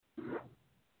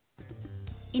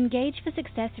Engage for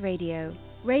Success Radio,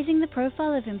 raising the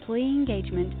profile of employee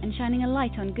engagement and shining a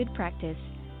light on good practice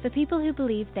for people who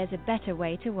believe there's a better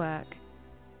way to work.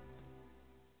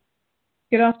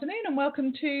 Good afternoon and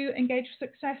welcome to Engage for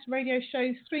Success Radio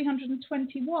Show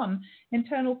 321,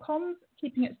 Internal Comms,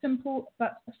 keeping it simple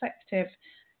but effective.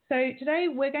 So today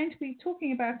we're going to be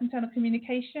talking about internal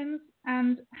communications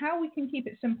and how we can keep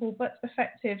it simple but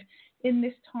effective in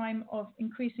this time of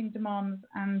increasing demands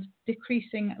and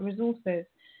decreasing resources.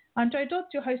 I'm Jo Dodds,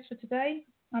 your host for today.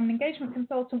 I'm an engagement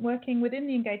consultant working within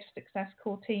the Engage for Success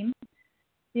core team.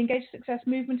 The Engage for Success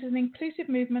movement is an inclusive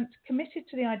movement committed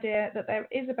to the idea that there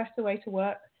is a better way to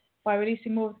work by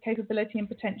releasing more of the capability and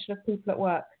potential of people at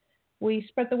work. We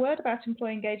spread the word about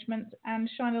employee engagement and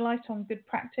shine a light on good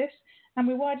practice, and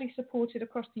we're widely supported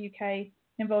across the UK,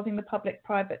 involving the public,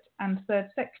 private and third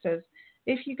sectors.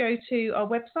 If you go to our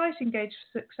website,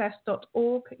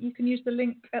 engageforsuccess.org, you can use the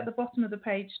link at the bottom of the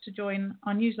page to join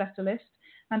our newsletter list,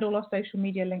 and all our social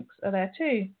media links are there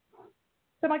too.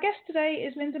 So my guest today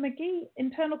is Linda McGee,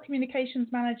 Internal Communications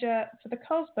Manager for the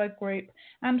Carlsberg Group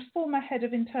and former Head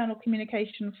of Internal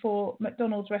Communication for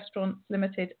McDonald's Restaurants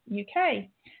Limited UK.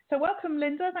 So welcome,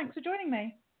 Linda. Thanks for joining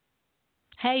me.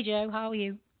 Hey, Jo. How are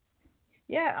you?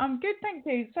 Yeah, I'm good, thank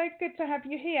you. So good to have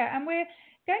you here. And we're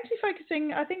going to be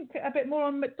focusing, I think, a bit more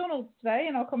on McDonald's today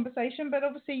in our conversation, but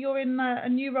obviously you're in a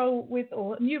new role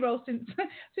since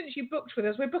since you booked with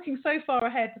us. We're booking so far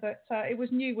ahead that it was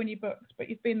new when you booked, but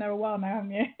you've been there a while now,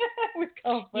 haven't you, with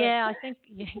Carlsberg? Yeah,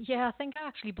 I think I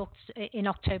actually booked in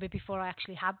October before I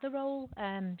actually had the role,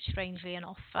 strangely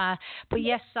enough. But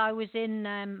yes, I was in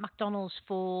McDonald's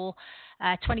for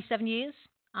 27 years.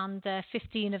 And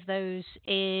 15 of those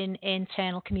in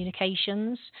internal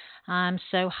communications.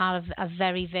 So have a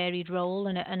very varied role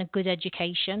and a good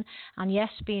education. And yes,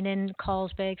 been in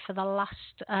Carlsberg for the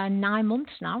last 9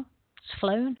 months now. It's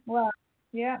flown. Wow.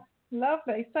 Yeah,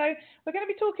 lovely. So we're going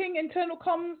to be talking internal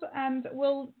comms, and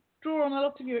we'll draw on a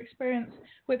lot of your experience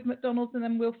with McDonald's, and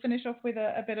then we'll finish off with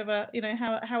a bit of a,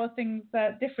 how are things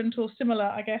different or similar,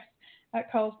 I guess, at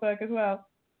Carlsberg as well.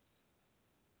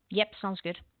 Yep, sounds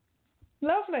good.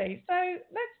 Lovely. So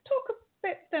let's talk a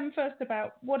bit then first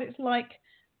about what it's like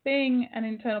being an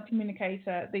internal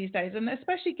communicator these days, and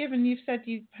especially given you've said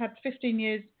you've had 15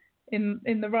 years in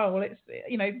the role. It's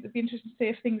it'd be interesting to see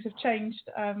if things have changed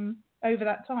over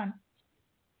that time.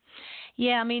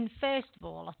 Yeah, I mean, first of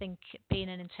all, I think being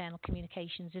in internal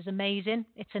communications is amazing.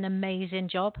 It's an amazing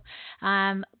job,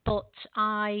 but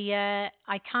I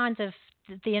kind of,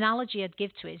 the analogy I'd give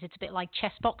to it is it's a bit like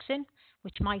chess boxing,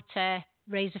 which might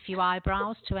raise a few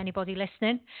eyebrows to anybody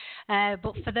listening.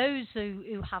 But for those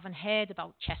who haven't heard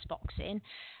about chess boxing,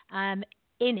 in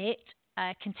it,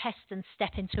 contestants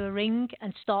step into a ring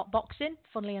and start boxing,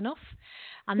 funnily enough.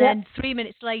 And then 3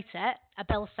 minutes later, a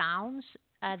bell sounds,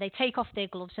 they take off their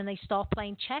gloves and they start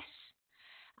playing chess.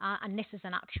 And this is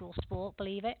an actual sport,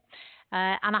 believe it.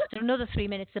 And after another 3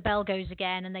 minutes, the bell goes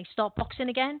again and they start boxing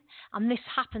again. And this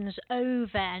happens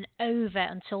over and over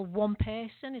until one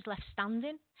person is left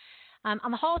standing.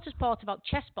 And the hardest part about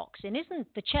chess boxing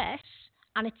isn't the chess,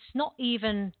 and it's not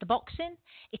even the boxing.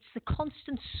 It's the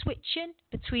constant switching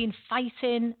between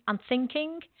fighting and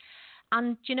thinking.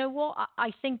 And do you know what?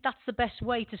 I think that's the best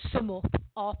way to sum up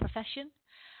our profession.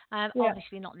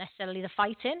 Obviously not necessarily the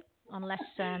fighting, unless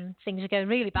things are going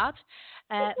really bad.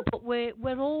 But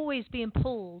we're always being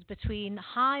pulled between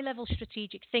high-level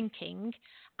strategic thinking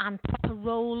and proper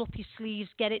roll-up-your-sleeves,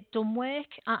 get-it-done work.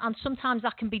 And sometimes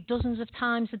that can be dozens of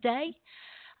times a day.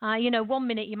 1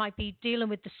 minute you might be dealing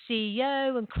with the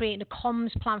CEO and creating a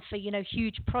comms plan for,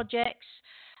 huge projects.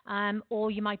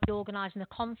 Or you might be organising a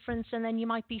conference, and then you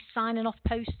might be signing off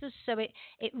posters. So it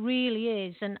really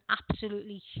is an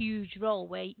absolutely huge role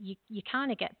where you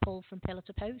kind of get pulled from pillar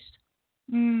to post.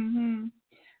 Mm-hmm.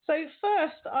 So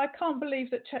first, I can't believe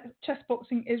that chess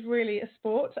boxing is really a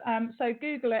sport. So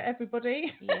Google it,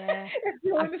 everybody. Yeah,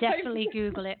 I definitely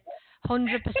Google it.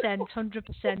 100%.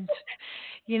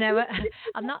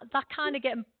 And that kind of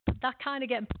getting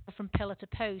pulled from pillar to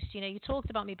post. You talked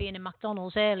about me being in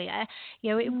McDonald's earlier.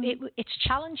 It's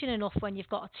challenging enough when you've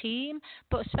got a team,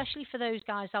 but especially for those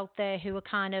guys out there who are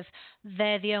kind of,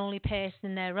 they're the only person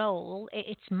in their role,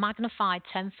 it's magnified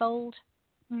tenfold.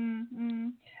 Mm-hmm.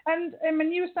 And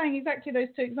when you were saying exactly those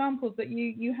two examples, that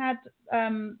you had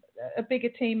a bigger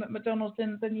team at McDonald's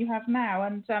than you have now,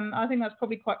 and I think that's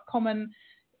probably quite common,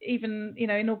 even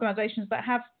in organisations that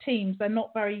have teams. They're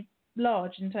not very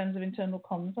large in terms of internal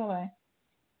comms, are they?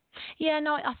 Yeah,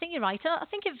 no, I think you're right. I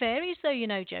think it varies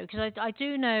though, Jo, because I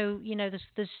do know,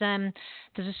 there's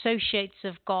associates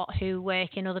I've got who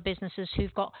work in other businesses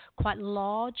who've got quite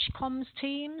large comms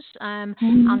teams, and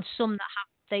some that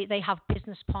have they have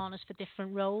business partners for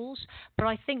different roles. But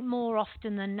I think more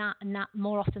often than not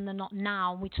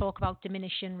now, when we talk about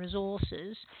diminishing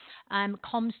resources,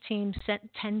 comms teams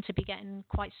tend to be getting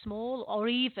quite small, or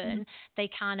even they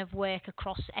kind of work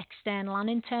across external and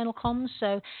internal comms.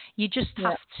 So you just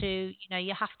have to,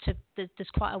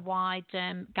 there's quite a wide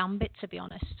gambit, to be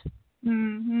honest.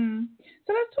 Mm-hmm.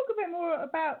 So let's talk a bit more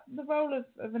about the role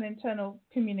of an internal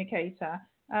communicator.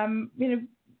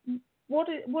 What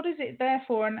is it there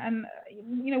for, and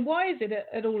why is it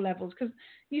at all levels? Because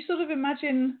you sort of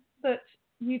imagine that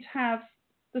you'd have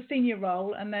the senior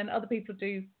role and then other people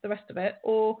do the rest of it,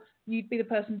 or you'd be the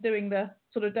person doing the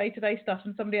sort of day-to-day stuff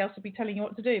and somebody else would be telling you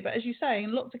what to do. But as you say,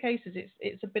 in lots of cases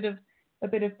it's a bit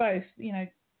of both,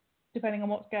 depending on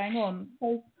what's going on.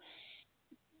 So,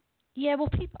 yeah, well,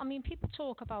 people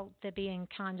talk about there being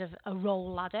kind of a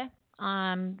role ladder,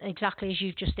 exactly as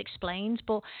you've just explained.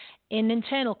 But in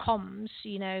internal comms,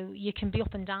 you can be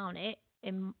up and down it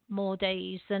in more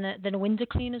days than a window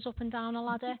cleaner's up and down a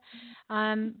ladder.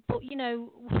 But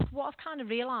what I've kind of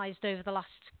realised over the last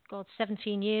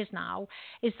 17 years now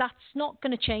is that's not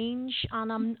going to change,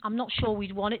 and I'm not sure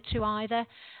we'd want it to either.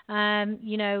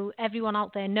 Everyone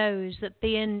out there knows that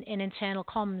being in internal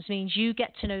comms means you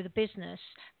get to know the business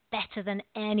better than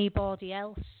anybody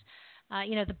else.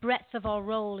 The breadth of our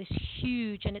role is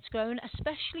huge, and it's grown,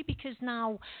 especially because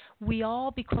now we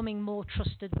are becoming more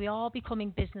trusted. We are becoming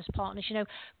business partners.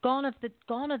 Gone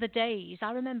are the days.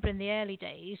 I remember in the early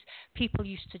days, people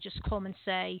used to just come and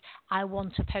say, "I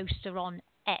want a poster on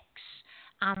X."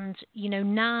 And,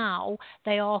 now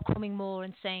they are coming more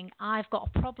and saying, "I've got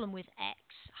a problem with X.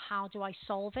 How do I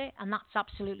solve it?" And that's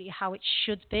absolutely how it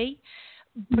should be.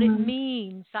 But it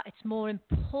means that it's more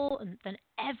important than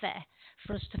ever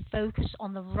for us to focus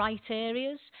on the right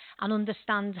areas and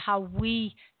understand how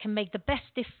we can make the best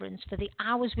difference for the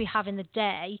hours we have in the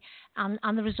day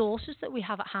and the resources that we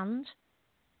have at hand.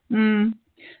 So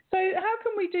how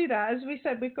can we do that? As we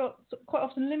said, we've got quite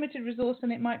often limited resource,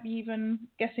 and it might be even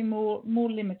getting more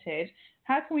limited.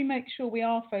 How can we make sure we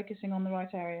are focusing on the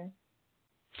right areas?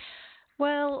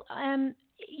 Well, in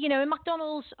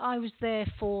McDonald's, I was there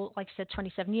for, like I said,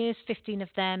 27 years, 15 of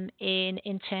them in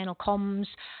internal comms.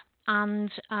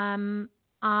 And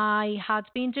I had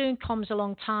been doing comms a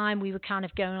long time. We were kind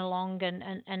of going along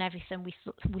and everything we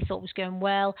thought was going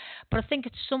well. But I think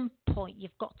at some point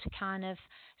you've got to kind of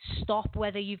stop,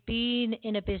 whether you've been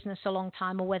in a business a long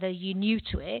time or whether you're new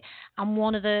to it. And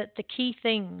one of the key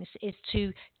things is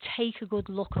to take a good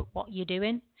look at what you're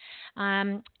doing.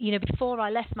 Before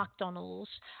I left McDonald's,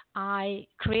 I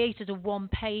created a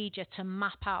one-pager to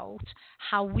map out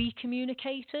how we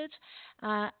communicated.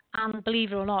 And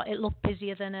believe it or not, it looked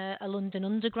busier than a London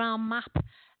Underground map.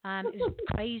 It was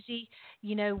crazy.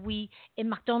 In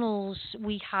McDonald's,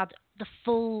 we had the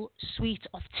full suite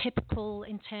of typical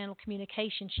internal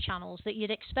communications channels that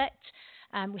you'd expect.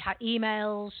 We had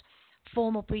emails,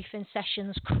 formal briefing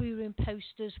sessions, crew room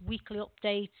posters, weekly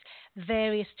updates,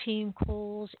 various team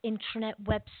calls, intranet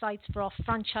websites for our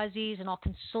franchisees and our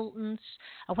consultants,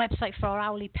 a website for our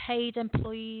hourly paid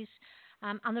employees.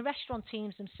 And the restaurant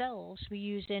teams themselves were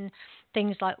using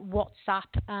things like WhatsApp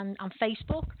and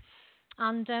Facebook.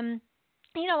 And,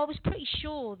 I was pretty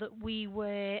sure that we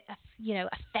were,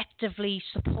 effectively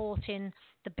supporting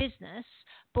the business.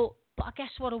 But I guess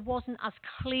what I wasn't as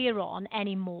clear on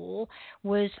anymore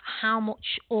was how much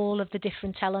all of the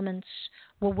different elements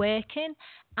were working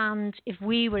and if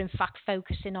we were, in fact,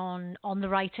 focusing on the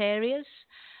right areas.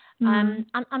 And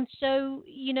so,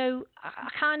 I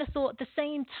kind of thought at the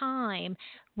same time,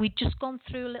 we'd just gone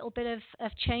through a little bit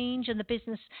of change, and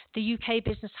the UK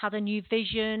business had a new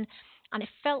vision, and it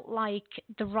felt like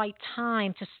the right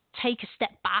time to take a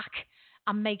step back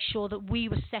and make sure that we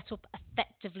were set up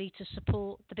effectively to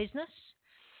support the business.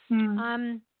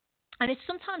 And it's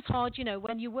sometimes hard,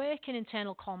 when you work in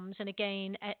internal comms, and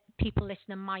again, people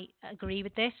listening might agree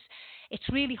with this, it's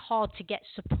really hard to get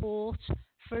support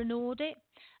for an audit.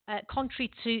 Contrary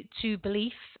to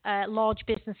belief, large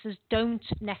businesses don't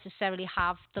necessarily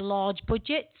have the large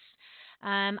budgets.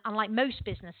 And like most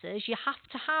businesses, you have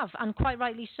to have, and quite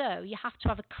rightly so, you have to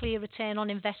have a clear return on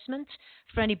investment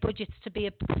for any budgets to be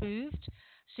approved.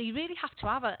 So you really have to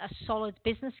have a solid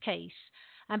business case.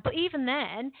 But even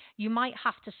then, you might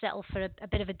have to settle for a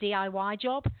bit of a DIY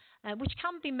job, which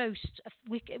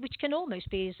can almost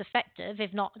be as effective,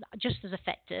 if not just as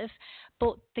effective.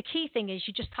 But the key thing is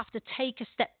you just have to take a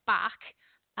step back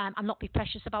and not be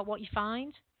precious about what you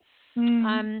find.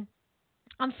 And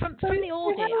from the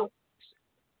audit...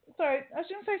 Sorry, I was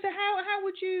going to say, so how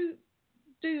would you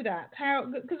do that?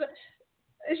 Because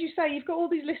as you say, you've got all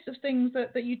these lists of things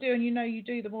that you do, and you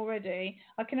do them already.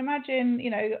 I can imagine,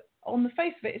 on the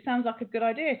face of it, it sounds like a good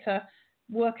idea to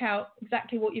work out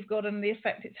exactly what you've got and the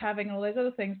effect it's having and all those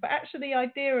other things. But actually the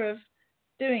idea of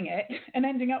doing it and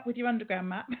ending up with your underground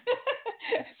map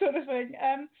sort of thing,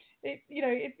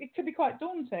 it could be quite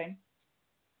daunting.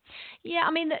 Yeah,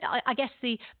 I mean, I guess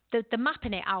the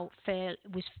mapping it out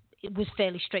was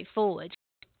fairly straightforward.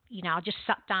 I just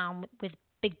sat down with a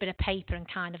big bit of paper and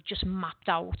kind of just mapped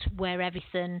out where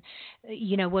everything,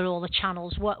 where all the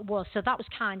channels was. So that was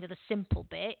kind of the simple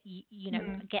bit,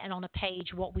 getting on a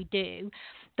page what we do.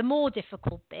 The more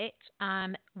difficult bit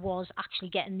was actually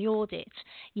getting the audit.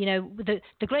 The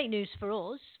great news for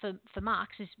us, for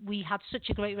Max, is we had such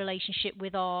a great relationship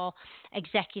with our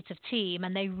executive team,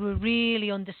 and they were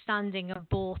really understanding and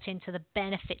bought into the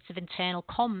benefits of internal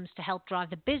comms to help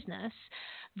drive the business,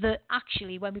 that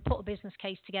actually when we put a business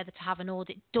case together to have an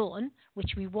audit done,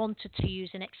 which we wanted to use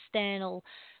an external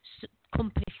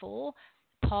company for,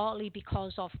 partly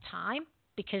because of time,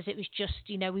 because it was just,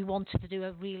 we wanted to do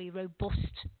a really robust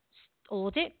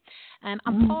audit, and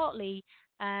partly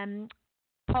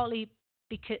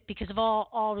because of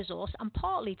our resource, and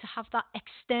partly to have that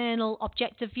external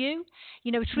objective view.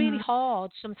 It's really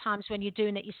hard sometimes when you're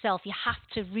doing it yourself. You have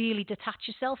to really detach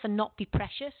yourself and not be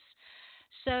precious.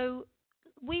 So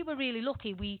we were really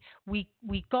lucky. We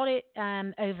got it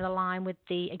over the line with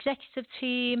the executive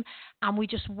team, and we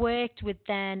just worked with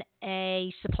then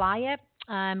a supplier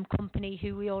company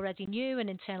who we already knew, an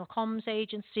internal comms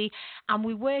agency, and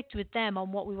we worked with them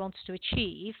on what we wanted to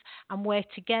achieve and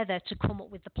worked together to come up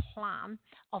with the plan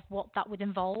of what that would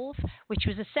involve, which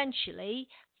was essentially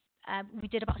we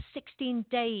did about 16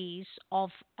 days of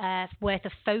worth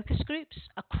of focus groups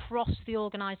across the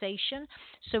organisation.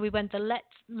 So we went the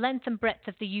length and breadth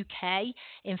of the UK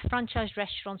in franchise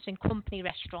restaurants and company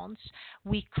restaurants.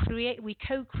 We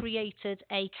co-created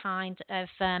a kind of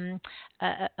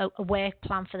a work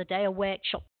plan for the day, a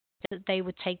workshop that they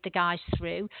would take the guys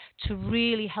through to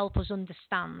really help us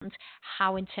understand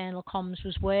how internal comms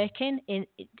was working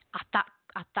at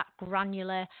that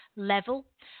granular level.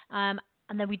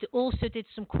 And then we also did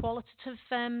some qualitative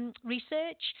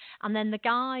research, and then the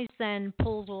guys then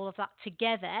pulled all of that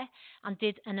together and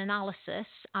did an analysis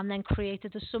and then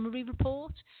created a summary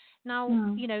report.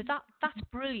 Now, that's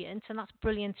brilliant, and that's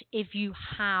brilliant if you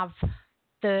have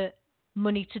the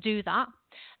money to do that.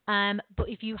 But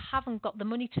if you haven't got the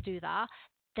money to do that,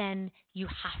 then you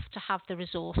have to have the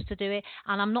resource to do it.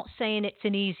 And I'm not saying it's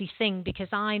an easy thing, because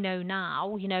I know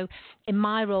now, in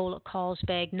my role at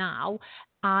Carlsberg now,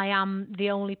 I am the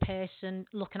only person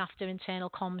looking after internal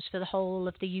comms for the whole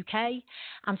of the UK.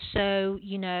 And so,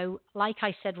 like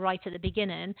I said right at the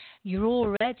beginning, you're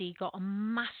already got a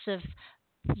massive,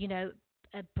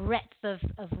 a breadth of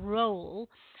role.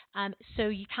 So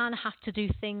you kind of have to do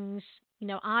things,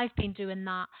 I've been doing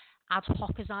that ad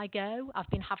hoc as I go. I've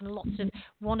been having lots of,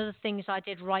 one of the things I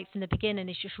did right from the beginning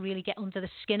is just really get under the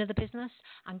skin of the business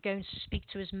and go and speak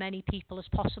to as many people as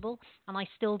possible. And I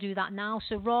still do that now.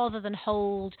 So rather than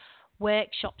hold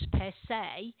workshops per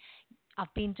se,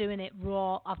 I've been doing it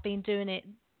raw. I've been doing it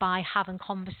by having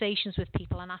conversations with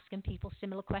people and asking people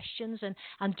similar questions,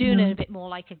 and doing it a bit more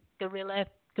like a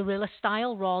guerrilla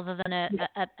style rather than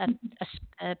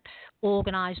a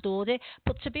organised audit.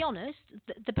 But to be honest,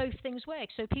 the both things work.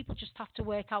 So people just have to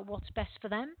work out what's best for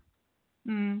them.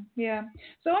 Yeah.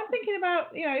 So I'm thinking about,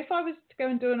 if I was to go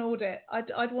and do an audit,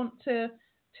 I'd want to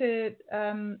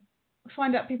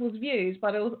find out people's views,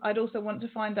 but I'd also want to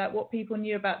find out what people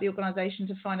knew about the organisation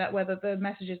to find out whether the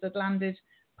messages had landed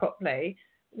properly.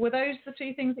 Were those the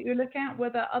two things that you were looking at? Were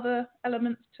there other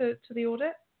elements to the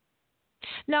audit?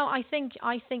 No, I think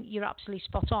you're absolutely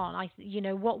spot on.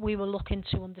 What we were looking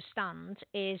to understand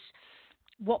is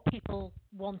what people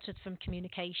wanted from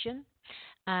communication,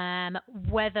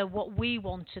 whether what we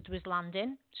wanted was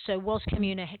landing. So was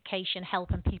communication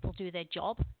helping people do their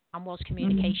job, and was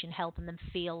communication helping them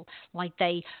feel like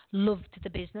they loved the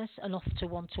business enough to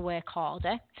want to work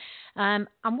harder? And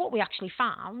what we actually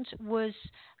found was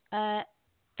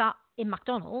that in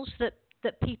McDonald's that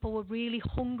people were really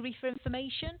hungry for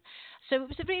information. So it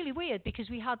was really weird, because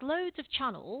we had loads of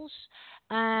channels,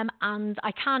 and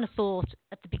I kind of thought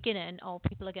at the beginning,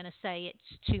 people are going to say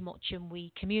it's too much and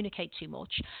we communicate too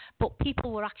much. But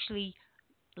people were actually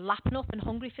lapping up and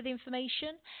hungry for the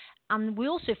information. And we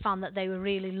also found that they were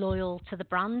really loyal to the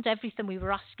brand, everything we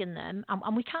were asking them.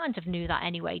 And we kind of knew that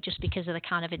anyway, just because of the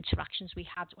kind of interactions we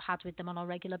had with them on a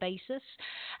regular basis.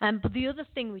 But the other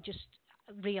thing we just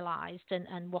realised,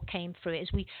 and what came through it, is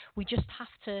we just have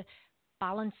to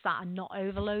balance that and not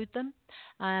overload them.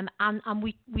 And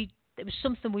we it was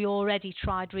something we already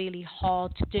tried really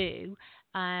hard to do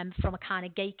from a kind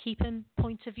of gatekeeping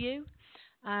point of view.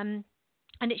 And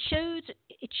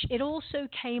it also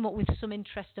came up with some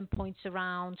interesting points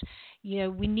around,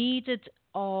 we needed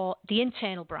the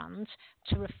internal brand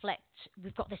to reflect,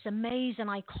 we've got this amazing,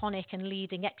 iconic and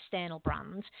leading external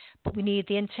brand, but we need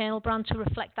the internal brand to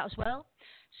reflect that as well.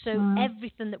 So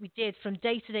everything that we did from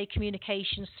day-to-day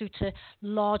communications through to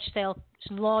large-scale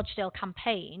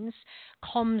campaigns,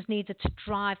 comms needed to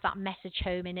drive that message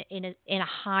home in a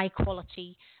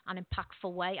high-quality and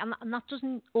impactful way. And that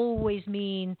doesn't always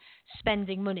mean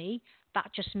spending money. That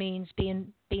just means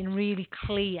being really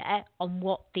clear on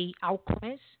what the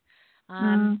outcome is.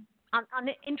 And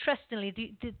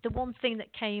interestingly, the one thing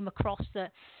that came across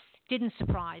that didn't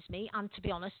surprise me, and to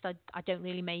be honest, I don't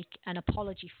really make an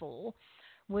apology for,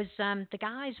 was the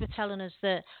guys were telling us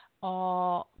that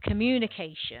our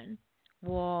communication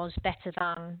was better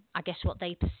than, I guess, what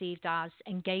they perceived as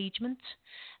engagement.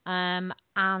 And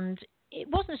it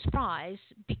wasn't a surprise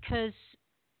because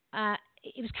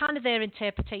it was kind of their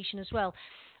interpretation as well.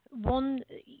 One,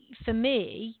 for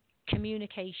me,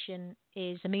 communication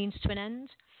is a means to an end.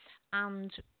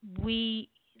 And we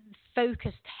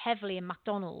focused heavily in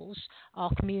McDonald's,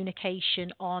 our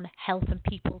communication on helping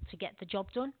people to get the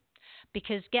job done.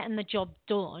 Because getting the job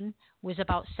done was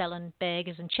about selling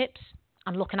burgers and chips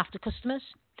and looking after customers.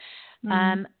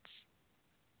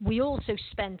 We also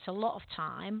spent a lot of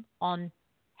time on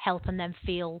helping them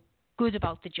feel good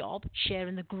about the job,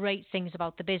 sharing the great things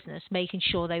about the business, making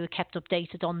sure they were kept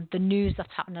updated on the news that's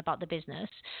happening about the business.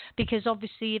 Because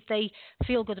obviously if they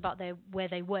feel good about where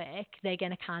they work, they're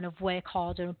going to kind of work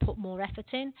harder and put more effort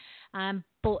in.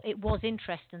 But it was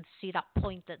interesting to see that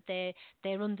point that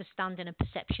their understanding and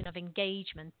perception of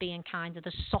engagement being kind of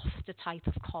the softer type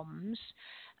of comms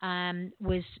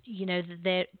was,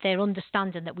 their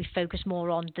understanding that we focus more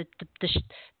on the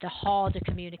harder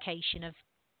communication of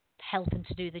helping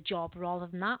to do the job rather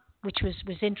than that, which was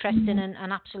interesting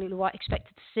and absolutely what I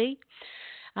expected to see.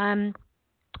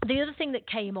 The other thing that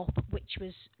came up, which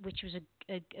was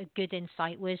a good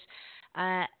insight, was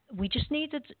we just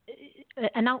needed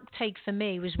an outtake for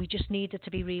me was we just needed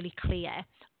to be really clear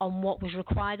on what was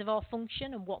required of our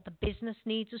function and what the business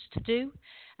needs us to do.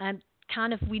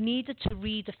 We needed to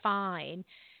redefine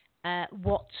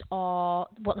what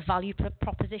the value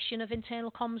proposition of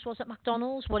internal comms was at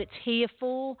McDonald's, what it's here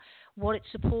for, what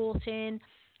it's supporting,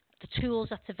 the tools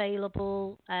that's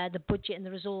available, the budget and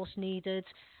the resource needed,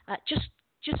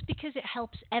 just because it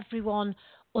helps everyone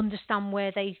understand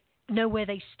where they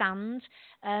stand.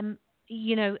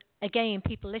 Again,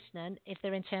 people listening, if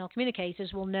they're internal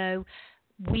communicators, will know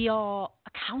we are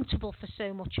accountable for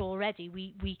so much already.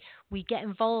 We get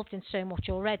involved in so much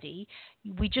already.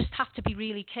 We just have to be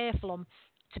really careful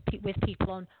with people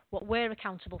on what we're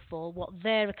accountable for, what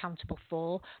they're accountable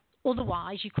for.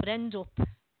 Otherwise, you could end up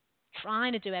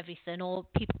trying to do everything, or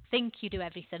people think you do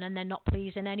everything, and they're not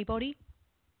pleasing anybody.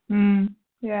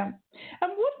 Yeah.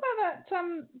 And what about that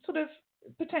sort of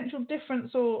potential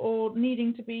difference or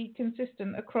needing to be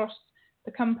consistent across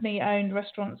the company-owned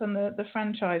restaurants and the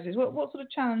franchises? What sort of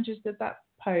challenges did that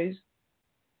pose?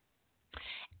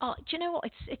 Oh, do you know what?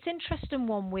 It's interesting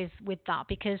one with that,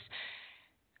 because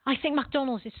I think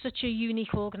McDonald's is such a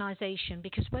unique organisation,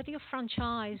 because whether you're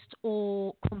franchised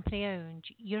or company-owned,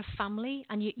 you're a family,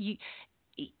 and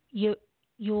your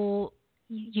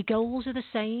goals are the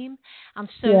same. And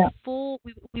so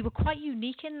we were quite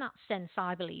unique in that sense,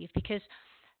 I believe, because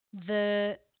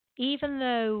even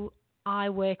though I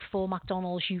work for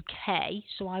McDonald's UK,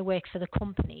 so I work for the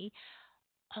company,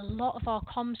 a lot of our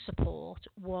comm support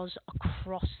was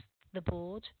across the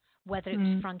board, whether it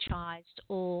was franchised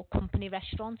or company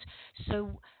restaurant.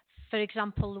 So, for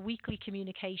example, the weekly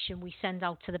communication we send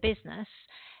out to the business,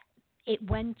 it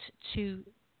went to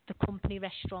the company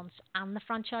restaurants and the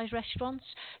franchise restaurants.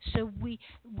 So we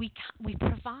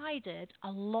provided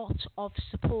a lot of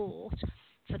support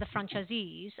for the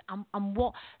franchisees, and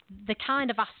what the kind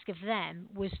of ask of them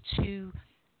was to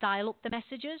dial up the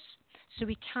messages. So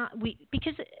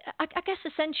because I guess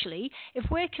essentially, if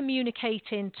we're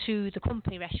communicating to the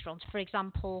company restaurants, for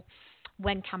example,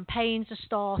 when campaigns are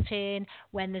starting,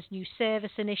 when there's new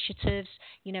service initiatives,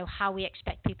 how we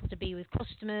expect people to be with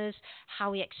customers,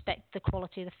 how we expect the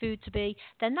quality of the food to be,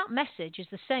 then that message is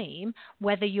the same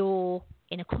whether you're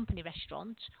in a company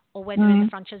restaurant or whether you're in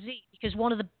the franchisee. Because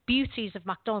one of the beauties of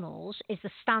McDonald's is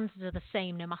the standards are the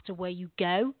same no matter where you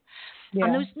go. Yeah.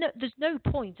 And there's no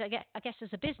point, I guess as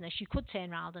a business, you could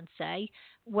turn around and say,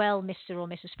 well, Mr. or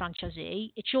Mrs.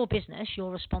 Franchisee, it's your business,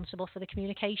 you're responsible for the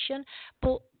communication.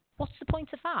 But what's the point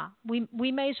of that?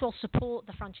 We may as well support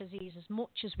the franchisees as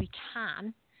much as we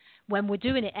can when we're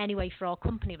doing it anyway for our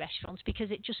company restaurants,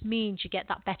 because it just means you get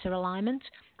that better alignment.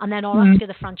 And then our ask of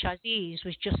the franchisees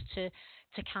was just to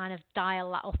kind of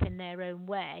dial that up in their own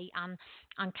way and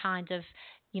kind of,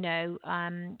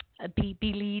 be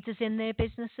leaders in their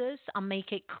businesses and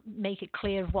make it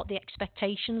clear of what the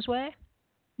expectations were.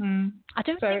 I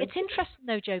don't think it's interesting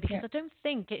though, Joe, because I don't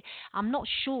think I'm not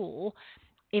sure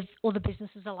if other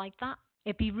businesses are like that.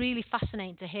 It'd be really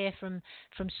fascinating to hear from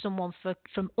someone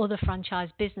from other franchise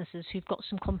businesses who've got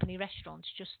some company restaurants,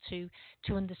 just to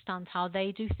understand how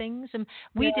they do things. And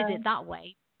we did it that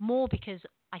way more because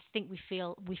I think we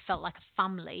felt like a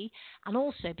family, and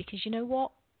also because, you know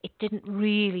what, it didn't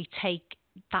really take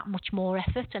that much more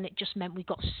effort, and it just meant we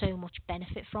got so much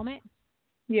benefit from it.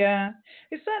 Yeah,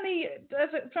 it's certainly,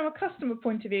 from a customer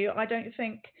point of view, I don't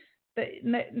think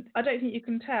you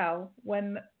can tell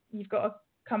when you've got a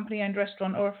company-owned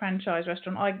restaurant or a franchise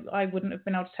restaurant. I wouldn't have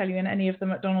been able to tell you in any of the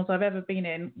McDonald's I've ever been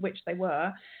in which they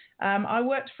were. I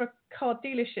worked for a car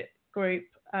dealership group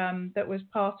that was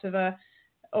part of a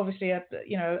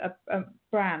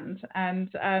brand,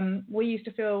 and we used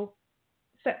to feel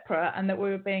separate, and that we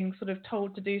were being sort of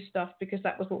told to do stuff because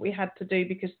that was what we had to do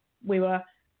because we were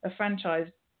a franchise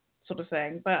sort of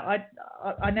thing. But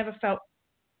I never felt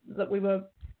that we were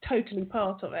totally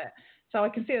part of it. So I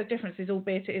can see the differences,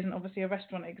 albeit it isn't obviously a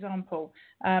restaurant example.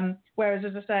 Whereas,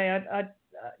 as I say,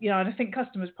 I think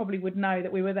customers probably would know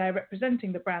that we were there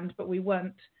representing the brand, but we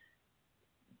weren't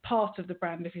part of the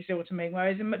brand, if you see what I mean.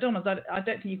 Whereas in McDonald's, I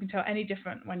don't think you can tell any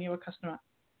different when you're a customer,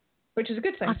 which is a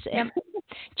good thing.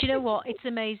 Do you know what? It's an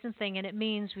amazing thing, and it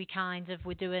means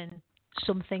we're doing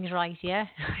some things right, yeah.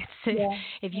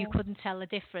 If you couldn't tell the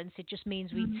difference, it just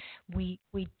means we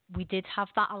did have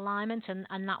that alignment,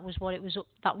 and that was what it was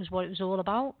all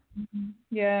about.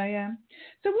 Yeah.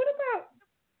 So what about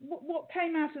what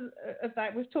came out of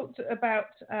that? We've talked about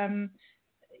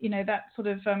that sort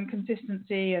of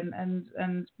consistency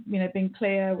and being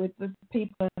clear with the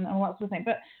people and all that sort of thing.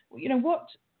 But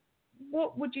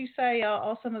what would you say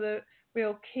are some of the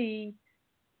real key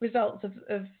results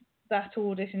of that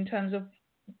audit in terms of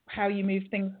how you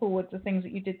moved things forward, the things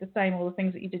that you did the same or the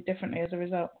things that you did differently as a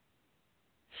result?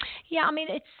 Yeah, I mean,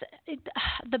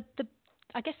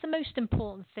 I guess the most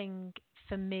important thing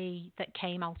for me that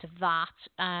came out of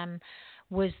that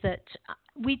was that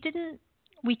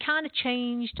we kind of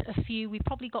changed a few. We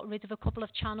probably got rid of a couple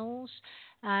of channels.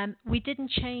 We didn't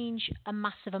change a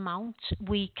massive amount.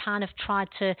 We kind of tried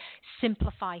to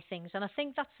simplify things. And I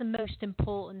think that's the most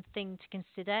important thing to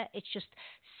consider. It's just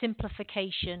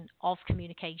simplification of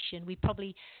communication. We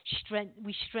probably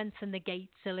strengthened the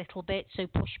gates a little bit, so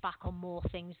push back on more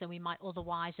things than we might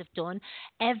otherwise have done.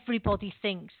 Everybody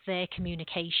thinks their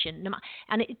communication,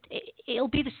 and it'll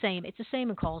be the same. It's the same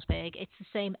in Carlsberg. It's the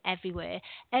same everywhere.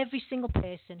 Every single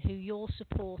person who you're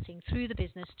supporting through the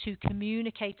business to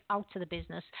communicate out to the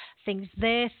business thinks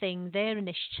their thing, their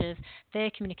initiative, their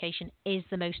communication is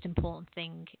the most important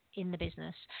thing in the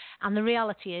business. And the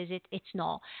reality is it's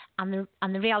not. And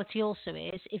the reality also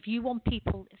is if you want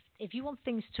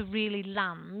things to really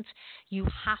land, you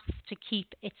have to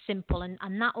keep it simple.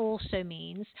 And that also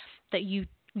means that you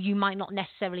might not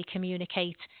necessarily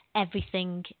communicate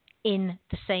everything in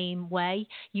the same way.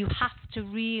 You have to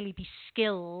really be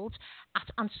skilled at,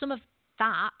 and some of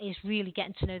that is really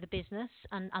getting to know the business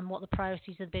and what the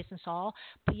priorities of the business are,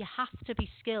 but you have to be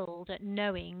skilled at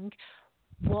knowing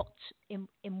what in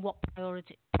what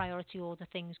priority order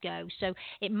things go. So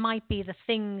it might be the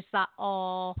things that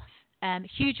are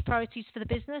huge priorities for the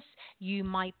business, you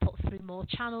might put through more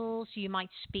channels, you might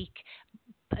speak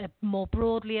more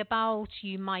broadly about,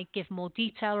 you might give more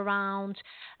detail around,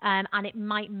 and it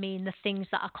might mean the things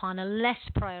that are kind of less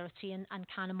priority and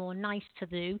kind of more nice to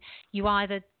do, you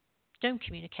either don't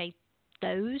communicate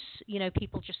those,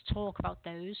 people just talk about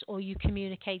those, or you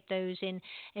communicate those in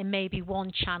maybe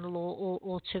one channel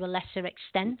or to a lesser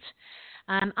extent.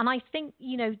 And I think,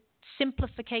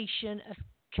 simplification of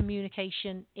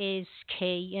communication is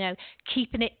key,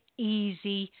 keeping it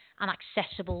easy and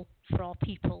accessible for our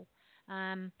people.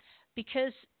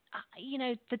 Because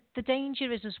the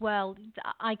danger is as well,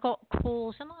 I got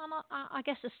calls, and I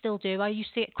guess I still do. I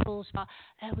used to get calls about,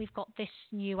 we've got this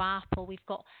new app or we've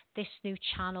got this new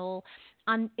channel,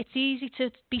 and it's easy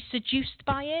to be seduced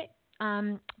by it,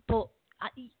 but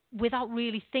without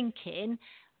really thinking,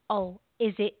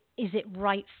 is it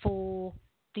right for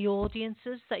the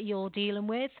audiences that you're dealing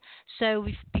with? So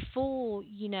before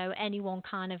anyone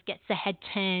kind of gets their head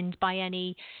turned by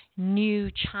any new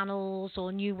channels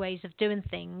or new ways of doing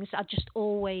things, I just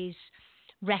always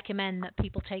recommend that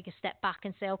people take a step back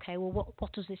and say, okay, well,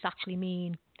 what does this actually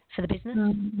mean for the business?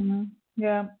 Mm-hmm.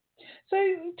 Yeah. So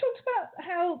you talked about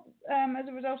how, as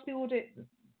a result of the audit,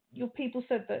 your people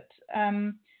said that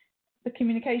the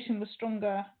communication was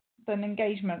stronger than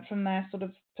engagement from their sort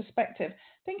of perspective.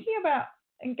 Thinking about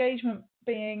engagement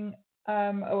being,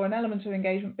 or an element of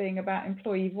engagement being about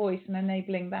employee voice and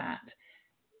enabling that,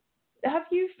 have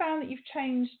you found that you've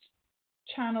changed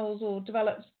channels or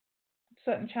developed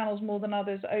certain channels more than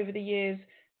others over the years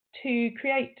to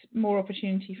create more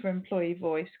opportunity for employee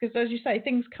voice? Because as you say,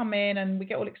 things come in and we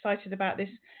get all excited about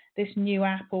this new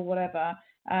app or whatever,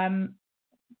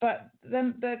 but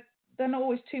then they're not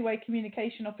always two-way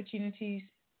communication opportunities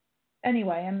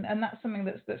anyway, and that's something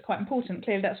that's quite important.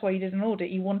 Clearly, that's why you did an audit.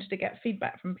 You wanted to get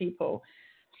feedback from people.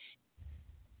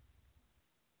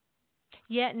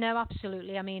 Yeah, no,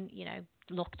 absolutely. I mean,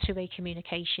 look, two-way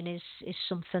communication is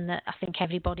something that I think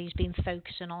everybody's been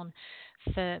focusing on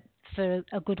for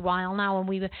a good while now. And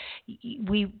we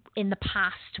in the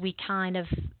past, we kind of,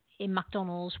 in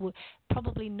McDonald's, were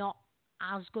probably not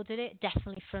as good at it,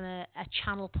 definitely from a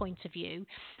channel point of view.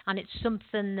 And it's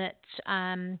something that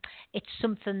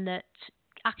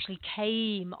actually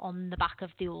came on the back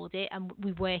of the audit, and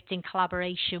we worked in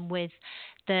collaboration with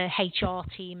the HR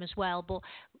team as well. But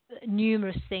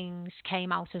numerous things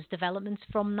came out as developments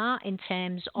from that in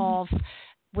terms of,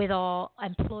 with our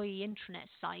employee intranet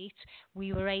site,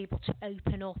 we were able to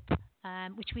open up,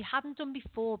 which we hadn't done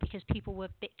before because people were a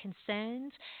bit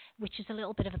concerned, which is a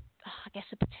little bit of a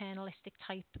paternalistic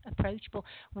type approach. But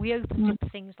we opened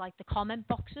up things like the comment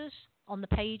boxes on the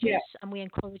pages, and we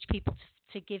encouraged people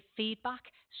to give feedback.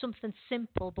 Something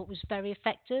simple but was very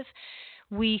effective.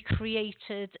 We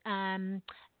created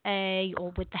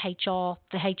with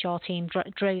the HR team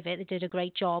drove it. They did a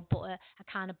great job, but a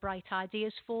kind of bright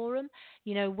ideas forum.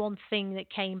 One thing that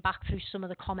came back through some of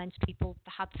the comments people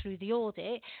had through the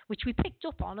audit, which we picked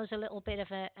up on as a little bit of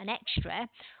an extra,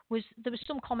 was there was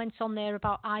some comments on there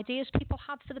about ideas people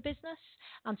had for the business.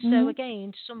 And so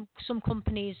again, some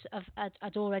companies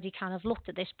had already kind of looked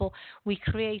at this, but we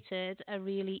created a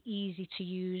really easy to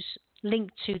use link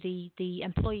to the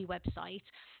employee website,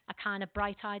 a kind of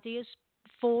bright ideas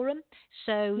forum.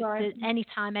 So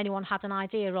anytime anyone had an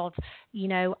idea of,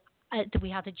 we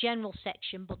had a general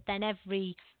section, but then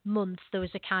every month there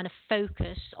was a kind of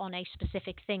focus on a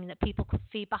specific thing that people could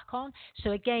feedback on.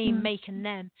 So again, making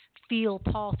them feel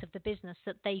part of the business,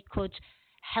 that they could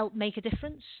help make a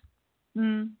difference.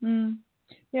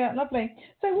 Yeah, lovely.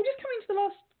 So we're just coming to the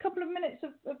last couple of minutes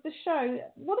of the show.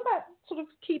 What about sort of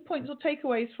key points or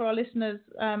takeaways for our listeners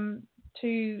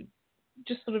to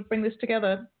just sort of bring this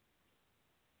together?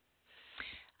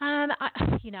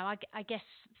 I guess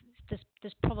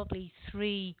there's probably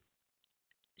three,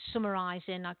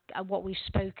 summarising what we've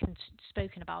spoken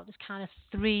about. There's kind of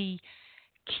three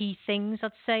key things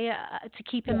I'd say to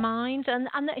keep in mind, and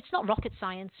it's not rocket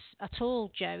science at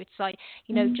all, Joe. It's like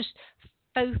just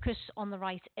focus on the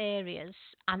right areas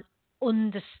and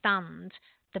understand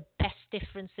the best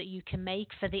difference that you can make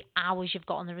for the hours you've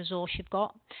got and the resource you've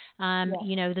got.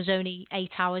 There's only 8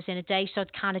 hours in a day, so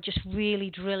I'd kind of just really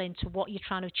drill into what you're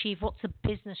trying to achieve, what's the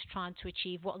business trying to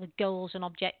achieve, what are the goals and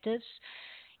objectives.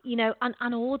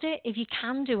 And audit, if you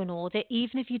can do an audit,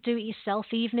 even if you do it yourself,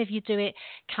 even if you do it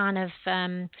kind of,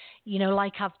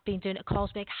 like I've been doing at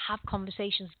Carlsberg, have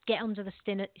conversations, get under the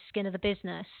skin of the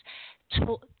business,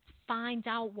 find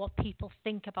out what people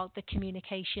think about the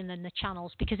communication and the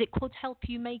channels, because it could help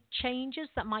you make changes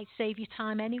that might save you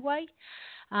time anyway.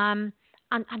 And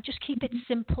just keep it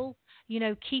simple.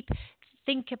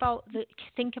 Think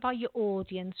about your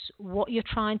audience, what you're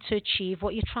trying to achieve,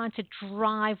 what you're trying to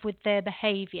drive with their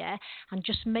behaviour, and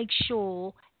just make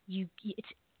sure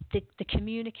the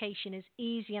communication is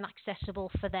easy and accessible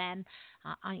for them.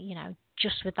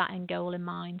 Just with that end goal in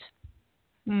mind.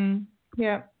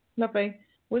 Yeah, lovely.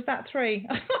 Was that 3?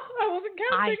 I wasn't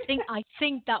counting. I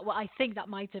think that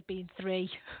might have been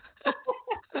 3.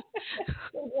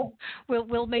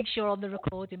 We'll make sure on the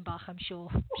recording back. I'm sure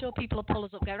people will pull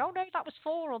us up going, oh no, that was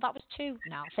 4 or that was 2.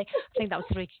 No, I think that was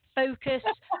 3. Focus,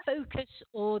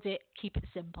 audit, keep it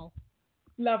simple.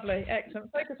 Lovely,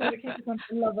 excellent. Focus, audit, keep it simple.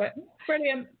 Love it.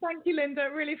 Brilliant. Thank you, Linda.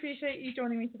 Really appreciate you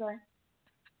joining me today.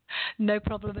 No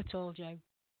problem at all, Joe.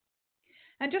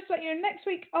 And just to let you know, next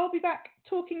week I'll be back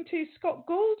talking to Scott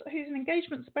Gould, who's an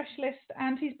engagement specialist,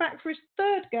 and he's back for his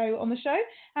 3rd go on the show.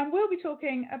 And we'll be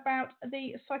talking about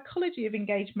the psychology of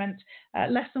engagement,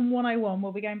 lesson 101.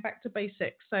 We'll be going back to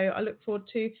basics. So I look forward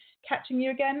to catching you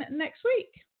again next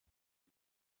week.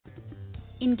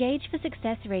 Engage for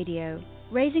Success Radio,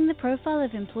 raising the profile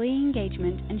of employee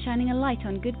engagement and shining a light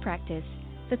on good practice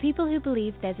for people who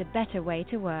believe there's a better way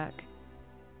to work.